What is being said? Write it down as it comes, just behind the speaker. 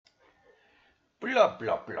Blah,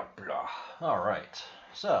 blah, blah, blah. Alright,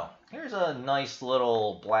 so here's a nice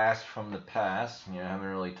little blast from the past. I haven't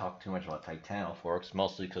really talked too much about Titano forks,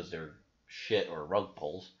 mostly because they're shit or rug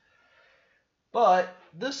pulls. But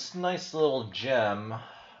this nice little gem,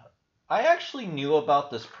 I actually knew about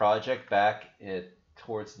this project back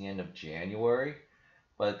towards the end of January,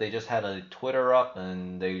 but they just had a Twitter up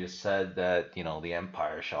and they just said that, the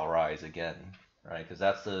empire shall rise again, right? Because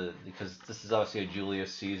this is obviously a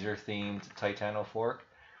Julius Caesar themed Titano fork.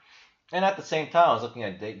 And at the same time, I was looking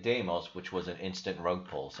at Deimos, which was an instant rug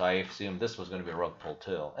pull, so I assumed this was going to be a rug pull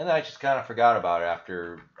too. And then I just kind of forgot about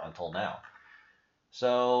it until now.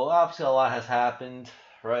 So obviously a lot has happened,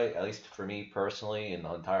 right? At least for me personally, in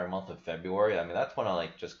the entire month of February. I mean, that's when I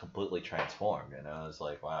just completely transformed. It's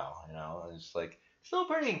like wow, it's like still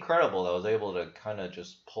pretty incredible that I was able to kind of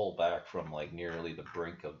just pull back from like nearly the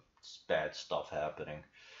brink of bad stuff happening.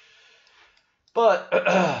 But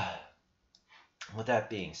with that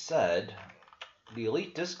being said, the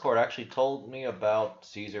Elite Discord actually told me about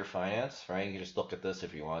Caesar Finance, right? You can just look at this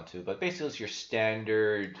if you want to, but basically it's your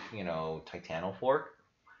standard, Titano fork.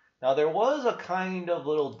 Now there was a kind of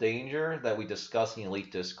little danger that we discussed in the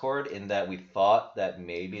Elite Discord in that we thought that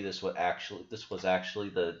maybe this was actually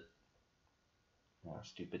the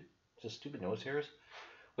stupid nose hairs.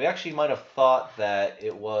 We actually might have thought that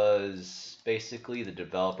it was basically the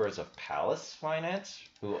developers of Pallas Finance,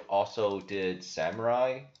 who also did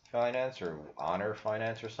Samurai Finance or Honor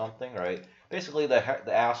Finance or something, right? Basically,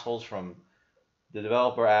 the assholes from the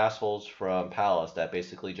developer assholes from Pallas that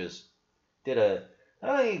basically just did I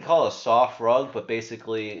don't know if you can call it a soft rug, but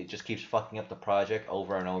basically it just keeps fucking up the project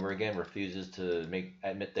over and over again, refuses to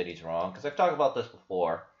admit that he's wrong. Because I've talked about this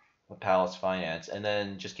before with Pallas Finance, and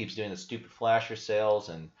then just keeps doing the stupid flasher sales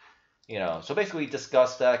and so basically we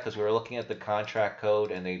discussed that because we were looking at the contract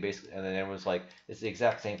code and then everyone was like, it's the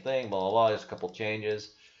exact same thing, blah, blah, blah, there's a couple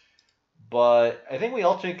changes. But I think we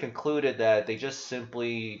ultimately concluded that they just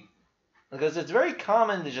simply, because it's very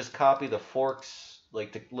common to just copy the forks,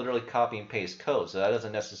 like to literally copy and paste code. So that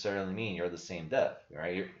doesn't necessarily mean you're the same dev,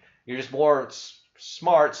 right? You're just more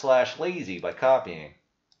smart / lazy by copying.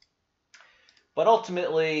 But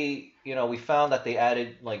ultimately, we found that they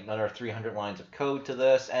added like another 300 lines of code to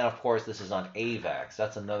this. And of course, this is on Avax.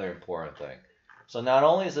 That's another important thing. So not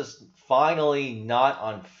only is this finally not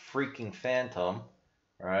on freaking Phantom,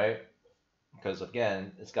 right? Because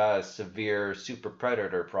again, it's got a severe super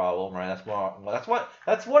predator problem, right?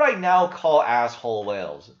 That's what I now call asshole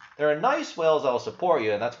whales. There are nice whales that will support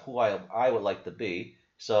you, and that's who I would like to be.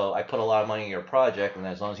 So I put a lot of money in your project, and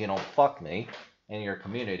as long as you don't fuck me in your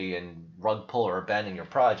community and rug pull or abandon your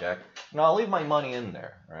project, I'll leave my money in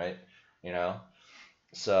there, right?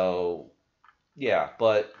 So yeah,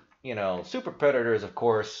 but super predators, of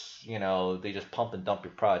course, they just pump and dump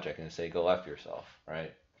your project and say go F yourself,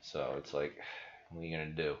 right? So it's like, what are you gonna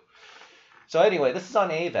do? So anyway, this is on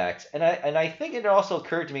Avax, and I think it also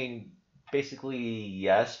occurred to me basically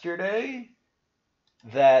yesterday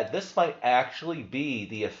that this might actually be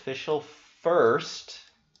the official first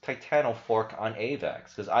Titano fork on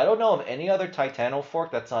Avax, because I don't know of any other Titano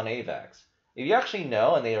fork that's on Avax. If you actually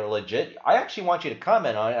know and they are legit, I actually want you to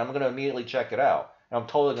comment on it. I'm going to immediately check it out. And I'm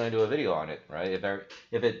totally going to do a video on it, right?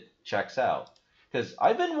 If it checks out. Because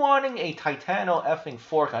I've been wanting a Titano effing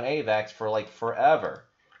fork on Avax for like forever,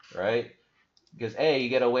 right? Because A, you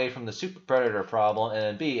get away from the super predator problem, and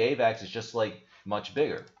then B, Avax is just like much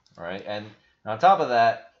bigger, right? And on top of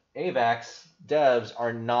that, Avax devs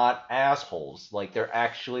are not assholes. Like they're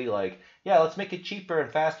actually like, yeah, let's make it cheaper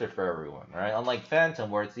and faster for everyone, right? Unlike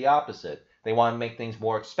Phantom, where it's the opposite. They want to make things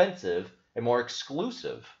more expensive and more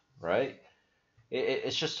exclusive, right?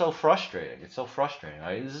 It's just so frustrating. It's so frustrating,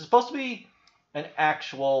 right? This is supposed to be an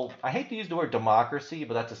actual, I hate to use the word democracy,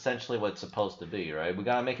 but that's essentially what it's supposed to be, right? We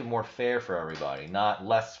got to make it more fair for everybody, not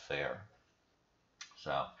less fair.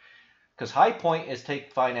 So, because High Point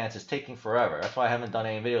Finance is taking forever. That's why I haven't done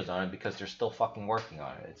any videos on it, because they're still fucking working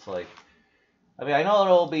on it. It's like, I mean, I know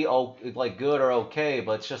it'll be like good or okay,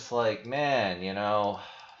 but it's just like, man,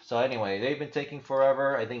 So anyway, they've been taking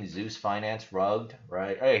forever. I think Zeus Finance rugged,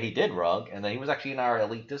 right? Hey, he did rug, and then he was actually in our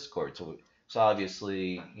Elite Discord, so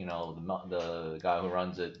obviously, the guy who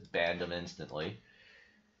runs it banned him instantly.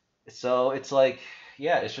 So it's like,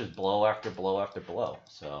 yeah, it's just blow after blow after blow.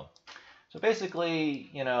 So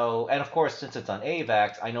basically, and of course, since it's on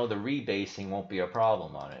Avax, I know the rebasing won't be a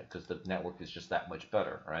problem on it because the network is just that much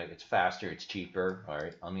better, right? It's faster, it's cheaper,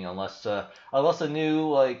 right? I mean, unless a new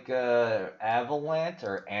like Avalanche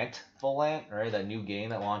or Antvalanche, right? That new game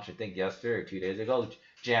that launched, I think yesterday or 2 days ago,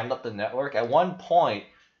 jammed up the network. At one point,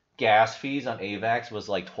 gas fees on Avax was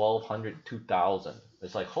like 1,200, 2,000.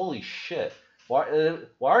 It's like, holy shit. Why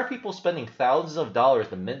are people spending thousands of dollars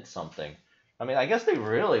to mint something? I mean, I guess they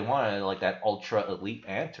really wanted like that ultra elite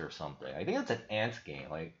ant or something. I think it's an ant game.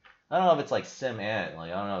 Like, I don't know if it's like Sim Ant.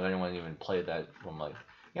 Like, I don't know if anyone even played that from like,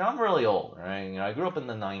 I'm really old, right? I grew up in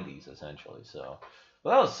the 90s essentially, so.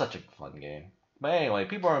 But that was such a fun game. But anyway,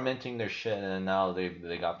 people are minting their shit, and now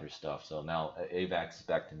they got their stuff. So now Avax is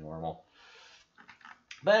back to normal.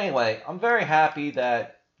 But anyway, I'm very happy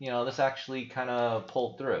that this actually kind of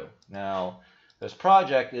pulled through. Now, this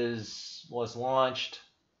project was launched,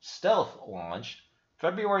 stealth launched,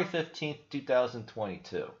 February 15th,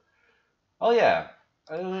 2022. Oh yeah,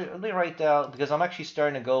 let me write down because I'm actually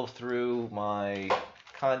starting to go through my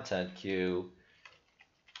content queue.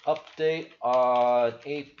 Update on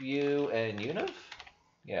APY and univ.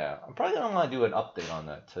 Yeah, I'm probably gonna want to do an update on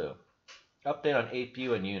that too. Update on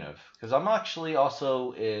APY and univ because I'm actually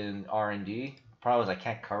also in R&D. Problem is I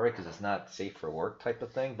can't cover it because it's not safe for work type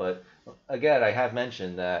of thing. But again, I have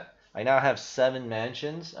mentioned that I now have 7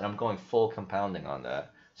 mansions and I'm going full compounding on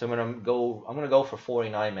that. So I'm gonna go for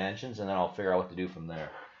 49 mansions and then I'll figure out what to do from there.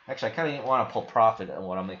 Actually, I kind of want to pull profit on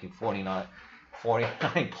what I'm making 49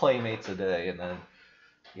 playmates a day and then.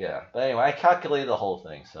 Yeah, but anyway, I calculated the whole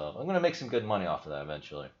thing, so I'm going to make some good money off of that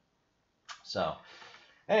eventually. So,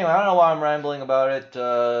 anyway, I don't know why I'm rambling about it,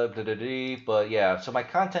 but yeah, so my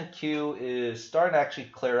content queue is starting to actually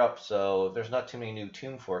clear up, so there's not too many new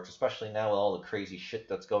tomb forks, especially now with all the crazy shit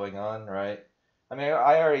that's going on, right? I mean,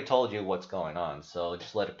 I already told you what's going on, so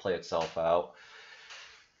just let it play itself out.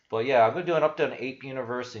 But yeah, I'm going to do an update on Ape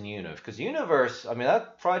Universe and Univ, because Universe, I mean,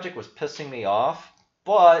 that project was pissing me off,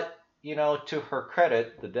 but to her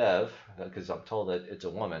credit, the dev, because I'm told that it's a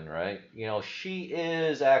woman, right? She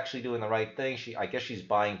is actually doing the right thing. I guess she's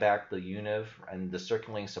buying back the univ, and the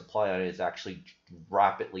circulating supply on it is actually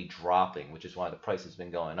rapidly dropping, which is why the price has been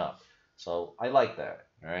going up. So I like that,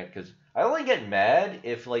 right? Because I only get mad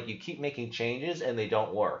if like you keep making changes and they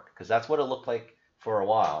don't work, because that's what it looked like for a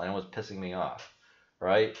while, and it was pissing me off,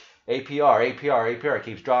 right? APR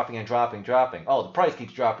keeps dropping and dropping. Oh, the price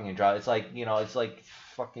keeps dropping and dropping. It's like, it's like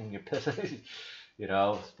fucking you're pissed,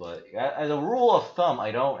 but as a rule of thumb,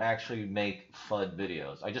 I don't actually make FUD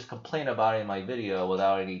videos. I just complain about it in my video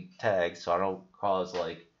without any tags, so I don't cause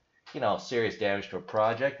like, serious damage to a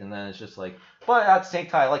project, and then it's just like, but at the same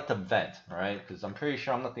time, I like to vent, right? Because I'm pretty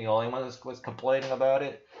sure I'm not the only one that was complaining about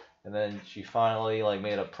it, and then she finally like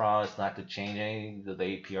made a promise not to change any of the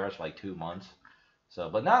APRs for like 2 months. So,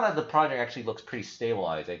 but now that the project actually looks pretty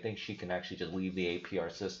stabilized, I think she can actually just leave the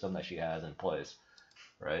APR system that she has in place,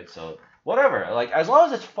 right? So, whatever. Like, as long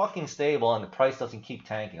as it's fucking stable and the price doesn't keep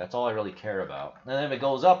tanking, that's all I really care about. And then if it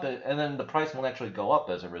goes up, and then the price will actually go up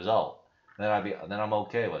as a result, then I'm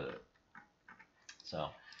okay with it. So,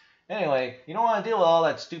 anyway, you don't want to deal with all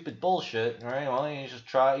that stupid bullshit, right? Well, you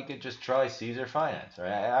could just try Caesar Finance, right?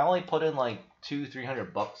 I only put in like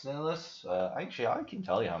 $200-300 into this. Actually, I can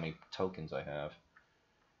tell you how many tokens I have.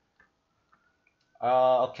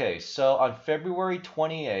 Okay, so on February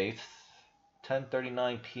 28th,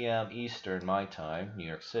 10:39 p.m. Eastern, my time, New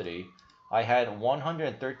York City, I had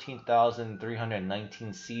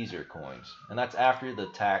 113,319 Caesar coins, and that's after the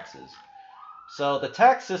taxes. So the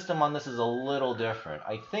tax system on this is a little different.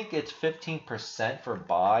 I think it's 15% for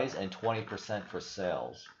buys and 20% for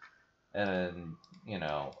sales, and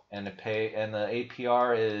and the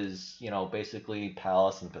APR is basically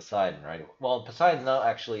Pallas and Poseidon, right? Well, Poseidon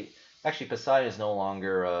Actually, Poseidon is no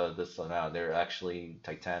longer this now. They're actually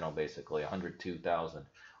Titano, basically 102,000,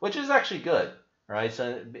 which is actually good, right?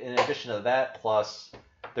 So in addition to that, plus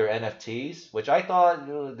their NFTs, which I thought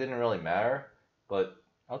didn't really matter, but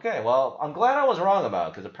okay. Well, I'm glad I was wrong about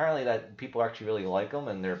it because apparently that people actually really like them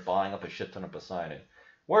and they're buying up a shit ton of Poseidon.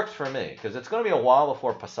 Works for me because it's going to be a while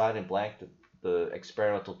before Poseidon Blank, the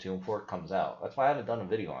experimental tomb fork, comes out. That's why I haven't done a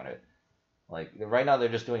video on it. Like, right now they're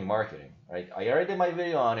just doing marketing, right? I already did my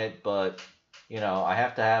video on it, but, I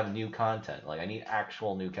have to have new content. Like, I need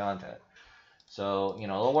actual new content. So,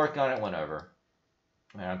 they'll work on it whenever.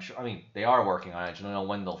 And I'm sure, they are working on it. I just don't know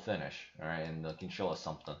when they'll finish, all right? And they can show us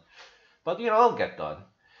something. But, it'll get done.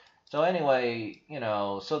 So anyway,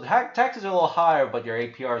 so the taxes are a little higher, but your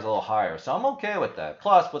APR is a little higher. So I'm okay with that.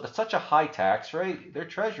 Plus, with such a high tax rate, their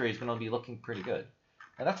treasury is going to be looking pretty good.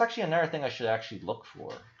 And that's actually another thing I should actually look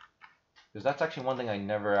for. Because that's actually one thing I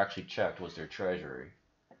never actually checked was their treasury.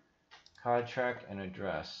 Contract and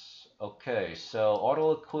address. Okay, so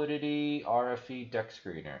auto liquidity, RFE, deck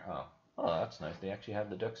screener. Oh, that's nice. They actually have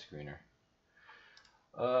the deck screener.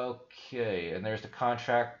 Okay, and there's the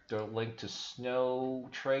contract link to Snow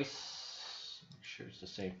Trace. Make sure it's the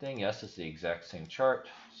same thing. Yes, it's the exact same chart.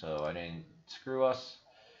 So I didn't screw us.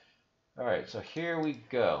 Alright, so here we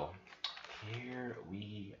go. Here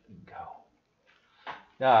we go.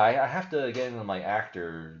 Now I have to get into my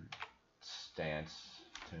actor stance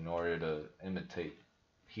in order to imitate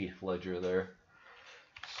Heath Ledger there.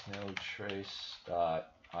 Snowtrace.io,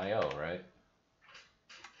 right?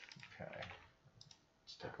 Okay.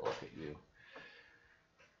 Let's take a look at you.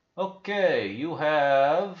 Okay, you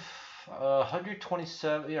have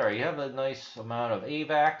 127. Yeah, you have a nice amount of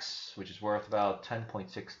Avax, which is worth about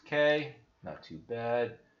 10.6K. Not too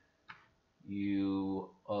bad. You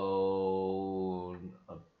own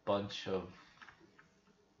a bunch of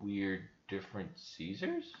weird different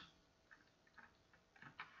Caesars?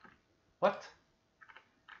 What?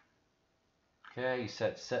 Okay, you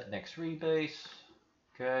set next rebase.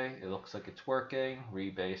 Okay, it looks like it's working.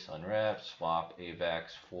 Rebase, unwrap, swap,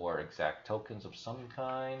 Avax for exact tokens of some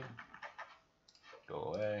kind.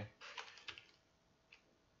 Go away.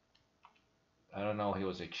 I don't know what he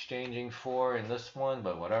was exchanging for in this one,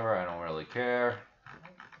 but whatever, I don't really care.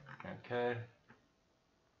 Okay.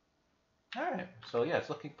 Alright, so yeah, it's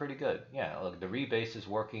looking pretty good. Yeah, look, the rebase is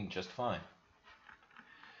working just fine.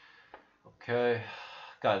 Okay.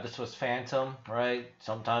 God, this was Phantom, right?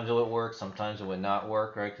 Sometimes it would work, sometimes it would not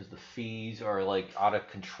work, right? Because the fees are like out of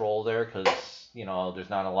control there because, you know,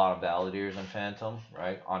 there's not a lot of validators in Phantom,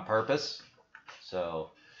 right? On purpose.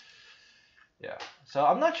 So, yeah. So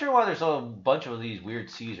I'm not sure why there's a bunch of these weird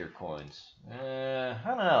Caesar coins. I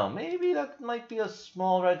don't know. Maybe that might be a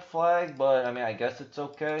small red flag, but I mean, I guess it's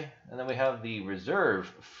okay. And then we have the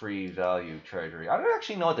reserve free value treasury. I don't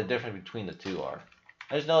actually know what the difference between the two are.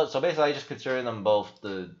 I just know, so basically I just consider them both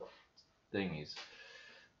the thingies.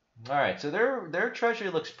 Alright, so their treasury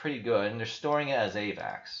looks pretty good, and they're storing it as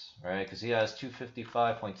Avax, right? Because he has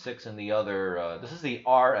 255.6 in the other, this is the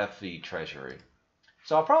RFV treasury.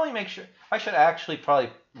 So I'll probably make sure, I should actually probably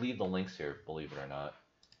leave the links here, believe it or not.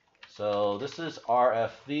 So this is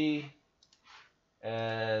RFV,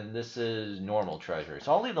 and this is normal treasury.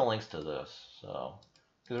 So I'll leave the links to this, so.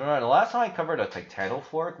 Because remember, the last time I covered a Titano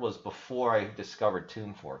fork was before I discovered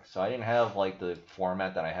Tune Fork. So I didn't have like the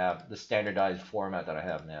format that I have, the standardized format that I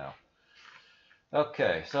have now.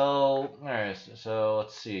 Okay, so, alright, so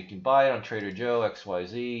let's see. You can buy it on Trader Joe,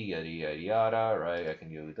 XYZ, yada yada yada, right? I can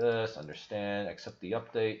do this, understand, accept the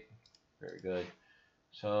update. Very good.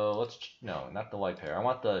 So let's, no, not the white pair. I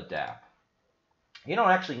want the DAP. You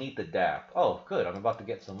don't actually need the DAP. Oh, good. I'm about to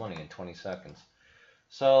get some money in 20 seconds.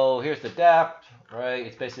 So here's the DAP, right?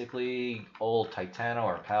 It's basically old Titano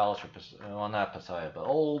or Pallas, or well, not Poseidon, but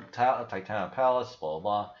old Titano Pallas, blah, blah,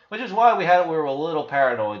 blah. Which is why we were a little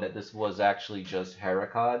paranoid that this was actually just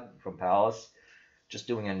Herakod from Pallas, just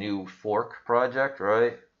doing a new fork project,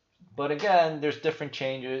 right? But again, there's different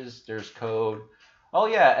changes, there's code. Oh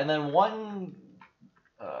yeah, and then one,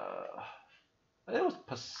 I think it was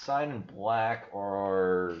Poseidon Black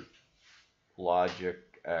or Logic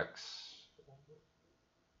X.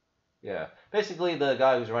 Yeah, basically the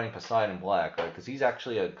guy who's running Poseidon Black, right? Because he's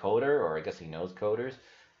actually a coder, or I guess he knows coders.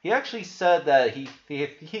 He actually said that he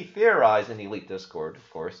theorized in the Elite Discord, of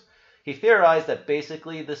course. He theorized that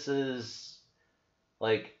basically this is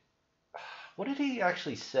like, what did he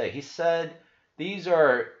actually say? He said these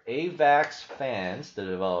are Avax fans, the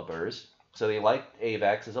developers. So they liked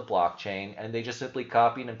Avax as a blockchain, and they just simply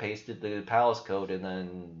copied and pasted the Pallas code and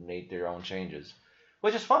then made their own changes,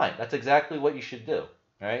 which is fine. That's exactly what you should do,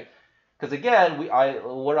 right? Because again,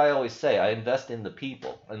 what I always say, I invest in the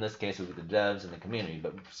people. In this case, it would be the devs and the community,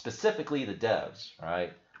 but specifically the devs,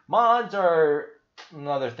 right? Mods are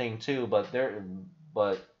another thing too, but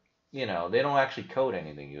you know, they don't actually code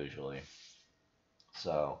anything usually.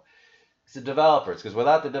 So it's the developers, because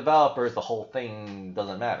without the developers, the whole thing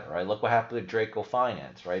doesn't matter, right? Look what happened to Draco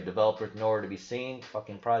Finance, right? Developers nowhere to be seen,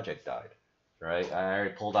 fucking project died, right? I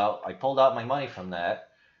already pulled out my money from that.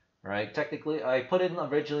 Right, technically, I put in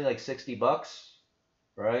originally like $60,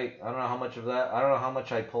 right? I don't know how much of that. I don't know how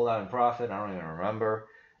much I pulled out in profit. I don't even remember.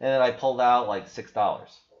 And then I pulled out like $6,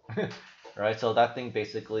 right? So that thing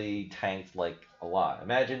basically tanked like a lot.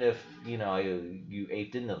 Imagine if you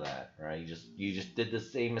aped into that, right? You just did the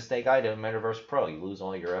same mistake I did in Metaverse Pro. You lose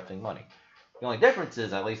all your effing money. The only difference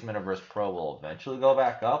is at least Metaverse Pro will eventually go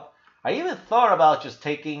back up. I even thought about just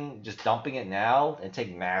dumping it now and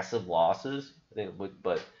take massive losses,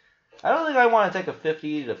 but I don't think I want to take a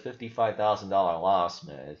 $50,000 to $55,000 loss,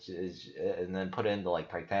 man. And then put it into like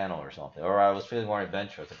Titano or something. Or I was feeling more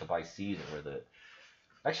adventurous. I could buy Caesar with it.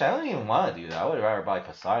 Actually, I don't even want to do that. I would rather buy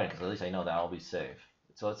Poseidon because at least I know that I'll be safe.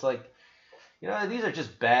 So it's like, these are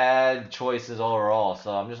just bad choices overall.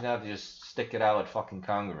 So I'm just gonna have to just stick it out with fucking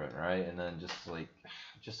congruent, right? And then just like,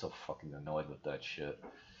 just so fucking annoyed with that shit.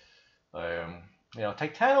 You know,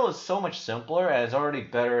 Titano is so much simpler and it's already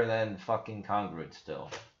better than fucking congruent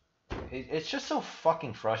still. It's just so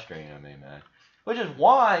fucking frustrating to me, man. Which is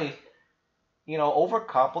why, you know,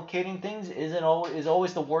 overcomplicating things is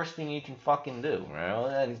always the worst thing you can fucking do,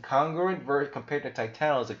 right? And congruent compared to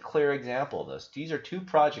Titano is a clear example of this. These are two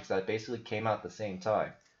projects that basically came out at the same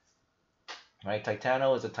time, right?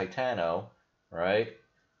 Titano is a Titano, right?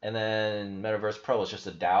 And then Metaverse Pro is just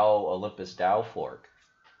a DAO, Olympus DAO fork.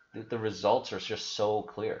 The results are just so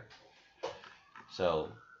clear. So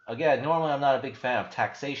again, normally I'm not a big fan of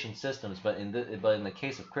taxation systems, but in the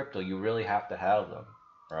case of crypto, you really have to have them,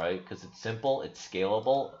 right? Because it's simple, it's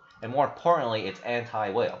scalable, and more importantly, it's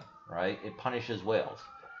anti-whale, right? It punishes whales.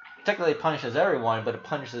 Technically, it punishes everyone, but it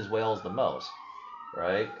punishes whales the most,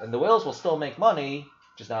 right? And the whales will still make money,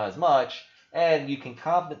 just not as much. And you can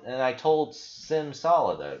and I told Sim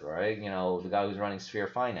Sala that, right? You know, the guy who's running Sphere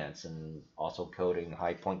Finance and also coding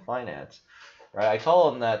High Point Finance, right? I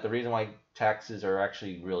told him that the reason why taxes are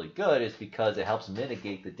actually really good is because it helps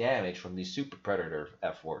mitigate the damage from these super predator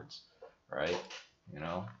F words, right? You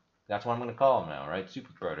know, that's what I'm going to call them now, right?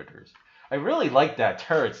 Super predators. I really like that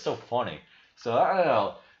term. It's so funny. So I don't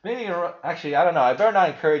know. Maybe actually, I don't know. I better not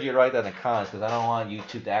encourage you to write that in the comments because I don't want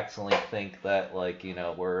YouTube to accidentally think that, like, you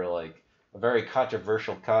know, we're like a very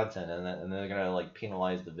controversial content and they're gonna like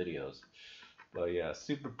penalize the videos. But yeah,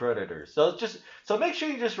 super predators. So make sure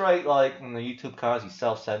you just write, like, in the YouTube comments, you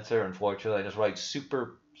self-censor. Unfortunately, I just write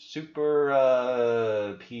super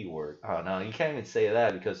P word. Oh no, you can't even say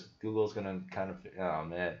that because Google's gonna kind of, oh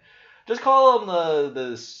man, just call them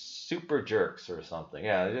the super jerks or something.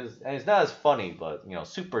 Yeah, and it's not as funny, but you know,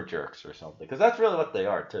 super jerks or something, because that's really what they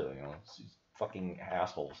are too. You know, fucking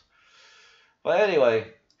assholes. But anyway.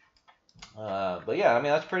 But yeah, I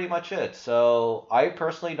mean, that's pretty much it. So I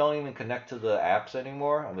personally don't even connect to the apps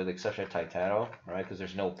anymore, with the exception of Titano, right? Because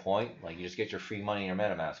there's no point. Like, you just get your free money in your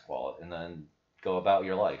MetaMask wallet and then go about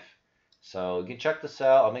your life. So you can check this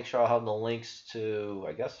out. I'll make sure I'll have the links to,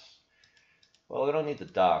 I guess, well, we don't need the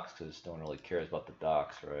docs because no one really cares about the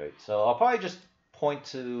docs, right? So I'll probably just point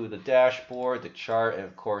to the dashboard, the chart, and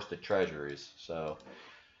of course the treasuries. So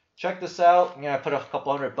check this out. You know, I put a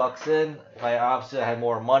couple $100 in. If I obviously had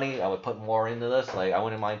more money, I would put more into this. Like, I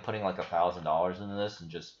wouldn't mind putting like $1,000 into this and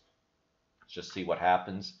just see what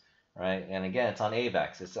happens, right? And again, it's on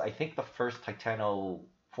Avax. It's, I think, the first Titano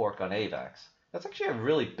fork on Avax. That's actually a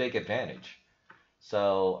really big advantage.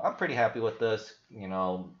 So I'm pretty happy with this. You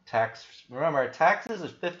know, remember, taxes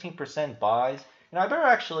is 15% buys. You know, I better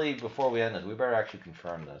actually, before we end this, we better actually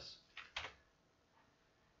confirm this.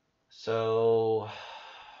 So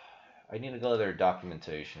I need to go to their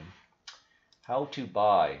documentation. How to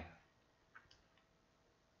buy.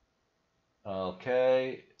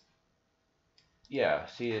 Okay. Yeah,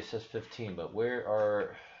 see, it says 15, but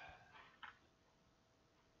where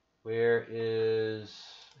is,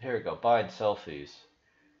 here we go, buy and sell fees.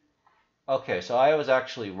 Okay, so I was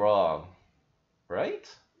actually wrong, right?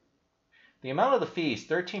 The amount of the fees,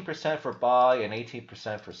 13% for buy and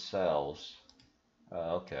 18% for sells.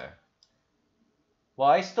 Okay. Well,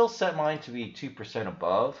 I still set mine to be 2%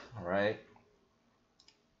 above, right?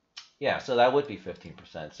 Yeah, so that would be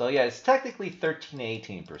 15%. So yeah, it's technically 13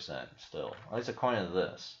 to 18% still, at least according to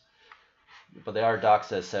this. But the doc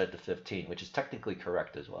says set it to 15, which is technically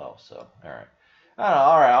correct as well. So, all right. I don't know,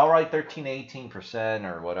 all right, I'll write 13 to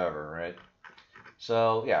 18% or whatever, right?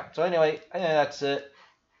 So yeah, so anyway, that's it.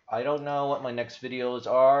 I don't know what my next videos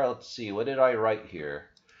are. Let's see, what did I write here?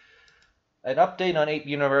 An update on Ape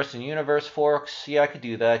Universe and Universe forks. Yeah, I could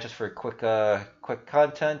do that just for quick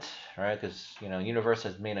content, right? Because, you know, Universe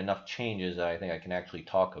has made enough changes that I think I can actually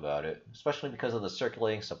talk about it, especially because of the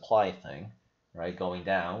circulating supply thing, right, going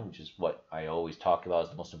down, which is what I always talk about as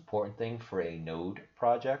the most important thing for a node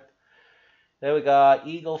project. Then we got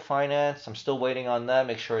Eagle Finance. I'm still waiting on that.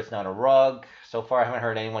 Make sure it's not a rug. So far, I haven't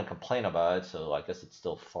heard anyone complain about it, so I guess it's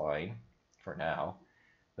still fine for now.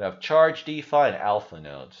 We have Charge, DeFi, and Alpha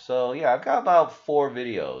nodes. So yeah, I've got about 4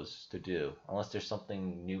 videos to do, unless there's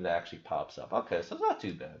something new that actually pops up. Okay, so it's not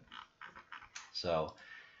too bad. So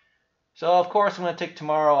of course I'm gonna take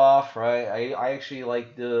tomorrow off, right? I actually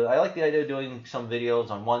like the idea of doing some videos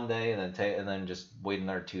on one day and then just wait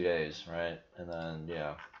another 2 days, right? And then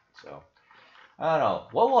yeah, so. I don't know.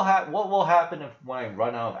 What will happen when I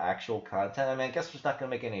run out of actual content? I mean, I guess I'm just not gonna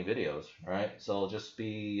make any videos, right? So it'll just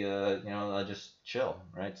be, you know, I'll just chill,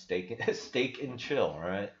 right? Steak and chill,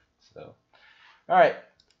 right? So, all right.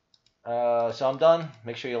 So I'm done.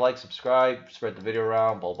 Make sure you like, subscribe, spread the video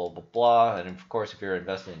around, blah blah blah blah. And of course, if you're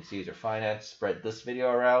investing in Seeds or finance, spread this video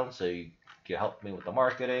around so you can help me with the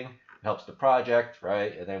marketing. It helps the project,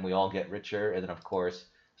 right? And then we all get richer. And then of course,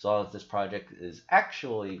 as long as this project is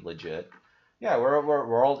actually legit, yeah,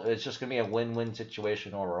 we're all. It's just gonna be a win-win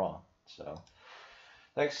situation overall. So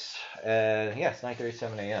thanks, and yeah, it's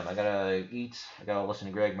 9:37 a.m. I gotta eat. I gotta listen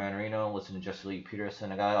to Greg Manarino, listen to Jesse Lee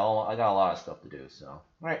Peterson. I got a lot of stuff to do. So all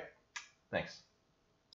right, thanks.